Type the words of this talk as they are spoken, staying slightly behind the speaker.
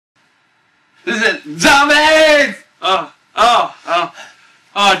This is zombies! Oh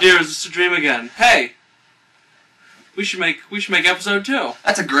dear, is this a dream again? Hey! We should make episode 2.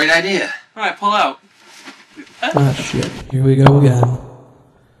 That's a great idea. Alright, pull out. Ah, shit. Here we go again.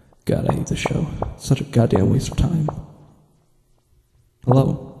 God, I hate this show. It's such a goddamn waste of time.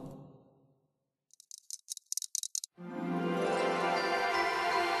 Hello?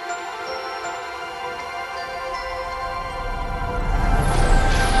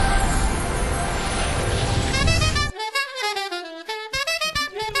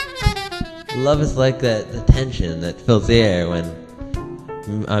 Love is like the tension that fills the air when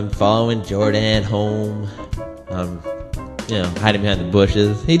I'm following Jordan home. Hiding behind the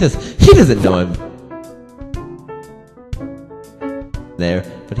bushes. He doesn't know I'm there,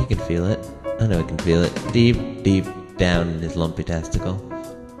 but he can feel it. I know he can feel it. Deep down in his lumpy testicle.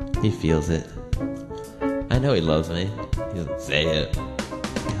 He feels it. I know he loves me. He doesn't say it.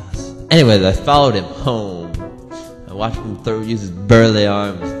 Yes. Anyways, I followed him home. I watched him use his burly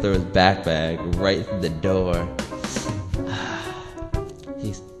arms, throw his backpack right through the door.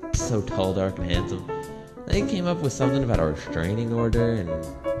 He's so tall, dark, and handsome. They came up with something about a restraining order and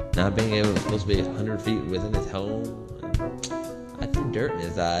not being supposed to be 100 feet within his home. And I threw dirt in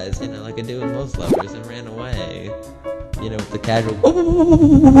his eyes, like I do with most lovers, and ran away. With the casual.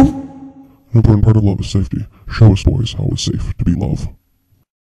 An important part of love is safety. Show us, boys, how it's safe to be love.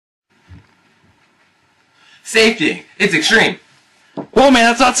 Safety. It's extreme. Whoa, man,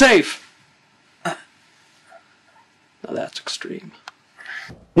 that's not safe. Now that's extreme.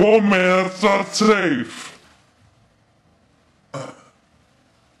 Oh man, that's not safe.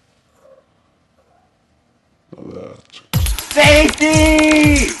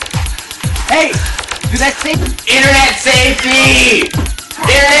 Safety! Hey! Do that safe. Internet safety!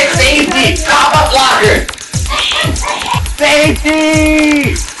 Internet safety! Pop-up blocker!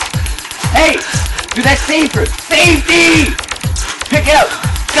 Safety! Hey! Do that safer! Safety! Pick it up!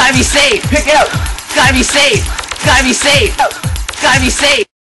 Gotta be safe! Pick it up! Gotta be safe! Gotta be safe! Gotta be safe!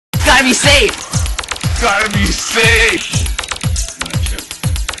 Gotta be safe! Gotta be safe!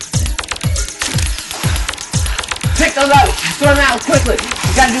 Pick those up! Throw them out quickly!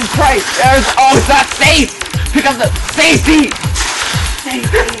 You gotta do price! Oh, it's not safe! Pick up the safety!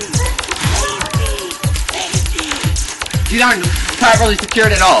 Safety! These aren't properly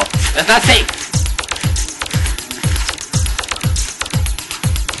secured at all. That's not safe!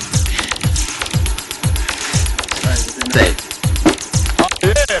 Safe.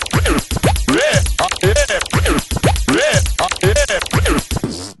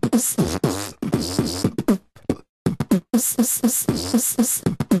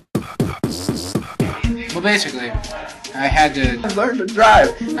 Well, basically, I had to learn to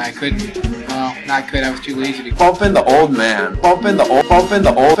drive. I couldn't. Well, not could. I was too lazy to. Bumping the old man. Bumping the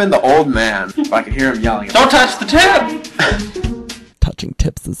old man. If I could hear him yelling. Don't touch the tip! Touching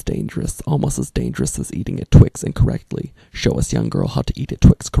tips is dangerous, almost as dangerous as eating a Twix incorrectly. Show us, young girl, how to eat a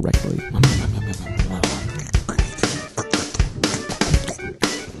Twix correctly.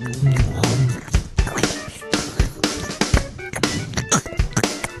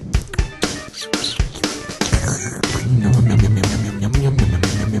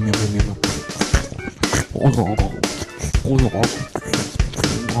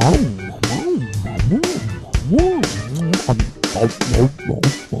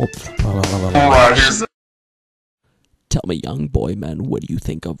 Tell me, young boy men, what do you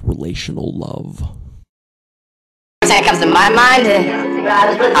think of relational love? That comes to my mind.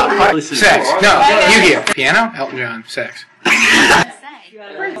 Sex. No, you hear. Piano? Elton John. Sex.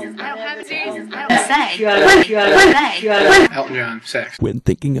 Elton John. Sex. When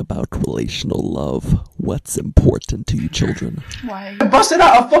thinking about relational love, what's important to you children? Why? I busted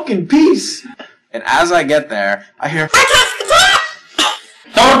out a fucking piece! And as I get there, I hear,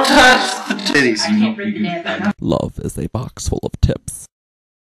 don't touch the titties! Love is a box full of tips.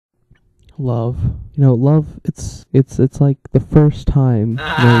 Love, love, it's like the first time you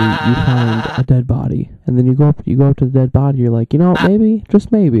find a dead body, and then you go up to the dead body, you're like, maybe,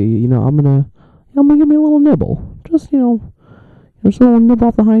 just maybe, I'm gonna give me a little nibble, just a little nibble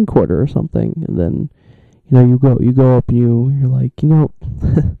off the hindquarter or something, and then, you go up and you're like,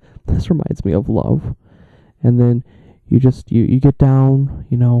 this reminds me of love, and then you get down,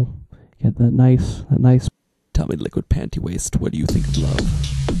 get that nice. Tell me, liquid panty waist, what do you think of love?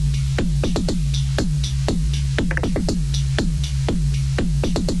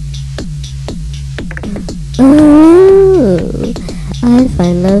 Ooh, I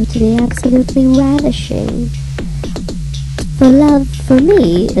find love to be absolutely ravishing. For love, for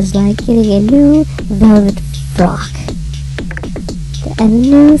me, is like getting a new velvet frock. The and a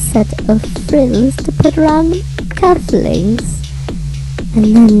new set of frills to put around cufflinks.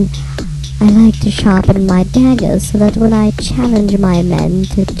 And then I like to sharpen my daggers so that when I challenge my men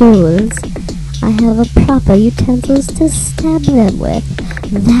to duels, I have a proper utensils to stab them with.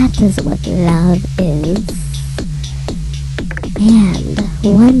 That is what love is. And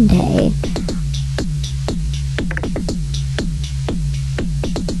one day,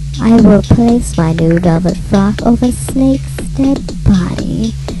 I will place my new velvet frock over Snake's dead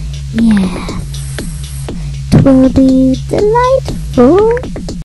body. Yes, 'twill be delightful.